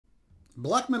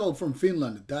Black metal from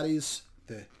Finland, that is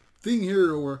the thing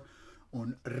here over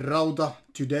on Rauta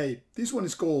today. This one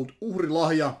is called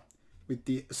Uhrilahja with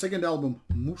the second album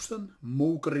Mustan,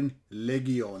 moukarin,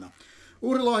 legioona.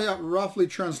 Uhrilahja roughly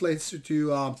translates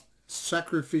to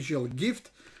sacrificial gift,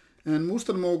 and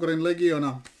Mustan, moukarin,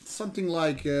 legioona, something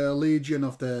like a legion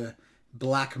of the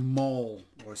black mole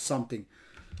or something.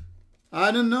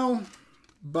 I don't know,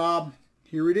 but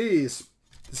here it is.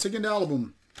 The second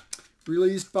album,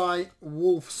 released by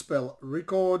Wolfspell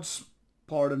Records.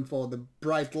 Pardon for the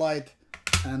bright light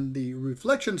and the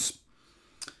reflections.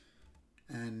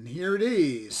 And here it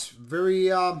is.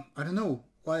 Very, I don't know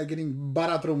why I'm getting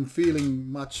Baratrum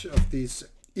feeling much of this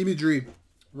imagery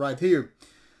right here.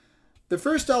 The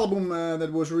first album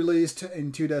that was released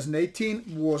in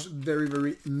 2018 was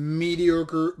very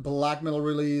mediocre black metal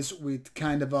release with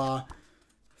kind of a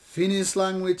Finnish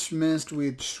language mixed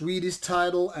with Swedish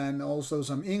title and also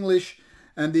some English,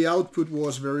 and the output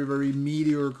was very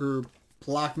mediocre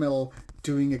black metal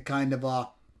doing a kind of a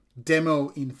demo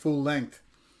in full length.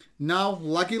 Now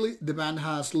luckily the band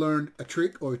has learned a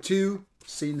trick or two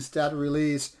since that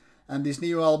release, and this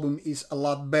new album is a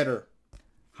lot better.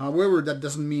 However, that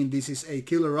doesn't mean this is a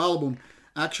killer album.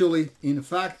 Actually, in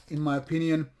fact, in my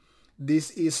opinion,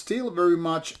 this is still very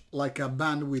much like a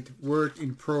band with work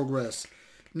in progress.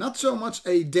 Not so much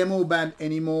a demo band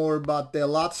anymore, but there are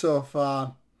lots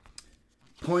of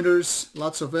pointers,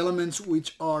 lots of elements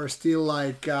which are still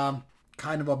like kind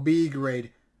of a B-grade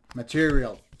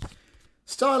material.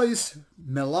 Style is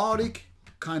melodic,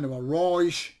 kind of a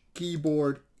rawish,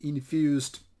 keyboard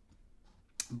infused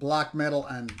black metal,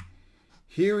 and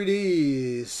here it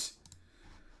is.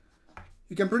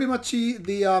 You can pretty much see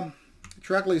the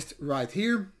track list right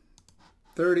here.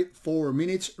 34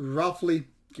 minutes roughly,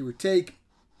 give or take.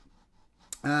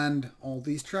 And all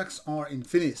these tracks are in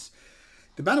Finnish.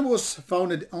 The band was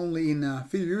founded only in a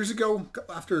few years ago,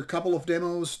 after a couple of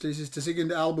demos. This is the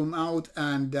second album out,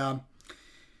 and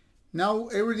now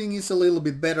everything is a little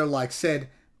bit better, like said,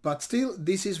 but still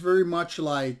this is very much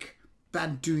like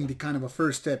band doing the kind of a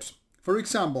first steps. For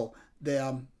example,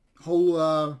 the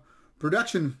whole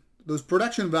production, those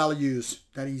production values,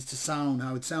 that is the sound,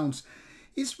 how it sounds,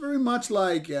 is very much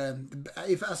like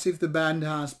as if the band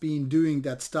has been doing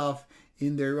that stuff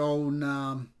in their own,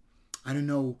 I don't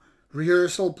know,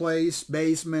 rehearsal place,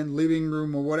 basement, living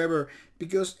room or whatever,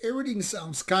 because everything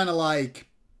sounds kind of like,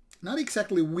 not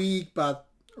exactly weak, but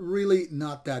really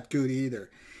not that good either.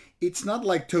 It's not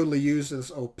like totally useless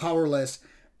or powerless,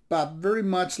 but very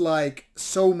much like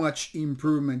so much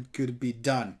improvement could be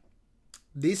done.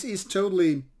 This is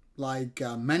totally like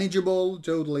manageable,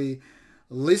 totally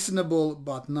listenable,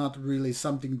 but not really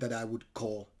something that I would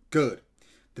call good.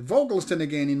 The vocals then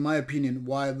again, in my opinion,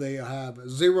 while they have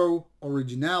zero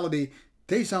originality,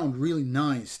 they sound really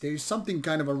nice. There's something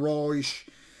kind of a rawish,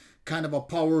 kind of a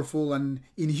powerful and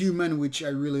inhuman, which I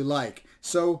really like.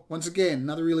 So once again,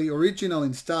 not really original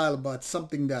in style, but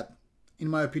something that, in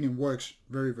my opinion, works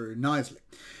very nicely.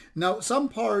 Now, some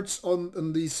parts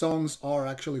on these songs are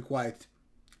actually quite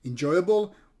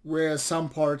enjoyable, whereas some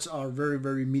parts are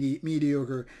very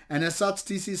mediocre. And as such,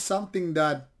 this is something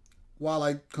that, while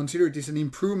I consider this an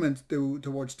improvement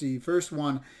towards the first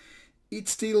one,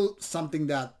 it's still something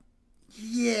that,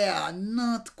 yeah,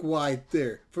 not quite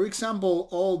there. For example,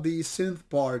 all these synth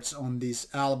parts on this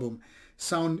album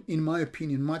sound, in my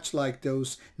opinion, much like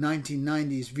those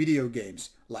 1990s video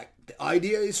games. Like, the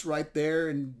idea is right there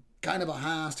and kind of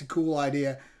has a cool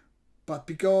idea, but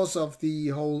because of the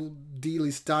whole deal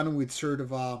is done with sort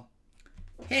of a,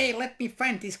 hey, let me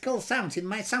find these cool sounds in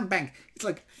my sound bank, it's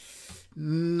like,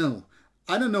 no.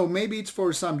 I don't know, maybe it's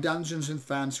for some Dungeons and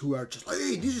fans who are just like,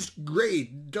 hey, this is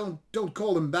great, don't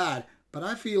call them bad. But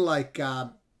I feel like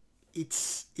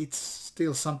it's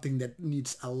still something that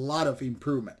needs a lot of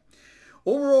improvement.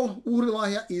 Overall,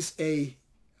 Uhrilahja is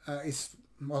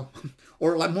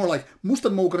or like more like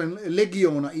Mustan, moukarin,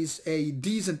 legioona is a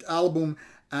decent album,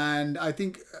 and I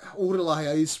think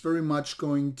Uhrilahja is very much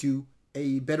going to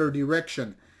a better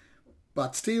direction,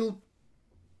 but still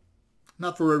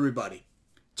not for everybody.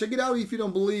 Check it out if you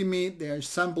don't believe me. There are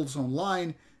samples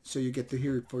online, so you get to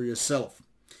hear it for yourself.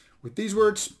 With these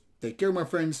words, take care, my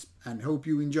friends, and hope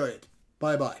you enjoy it.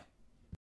 Bye-bye.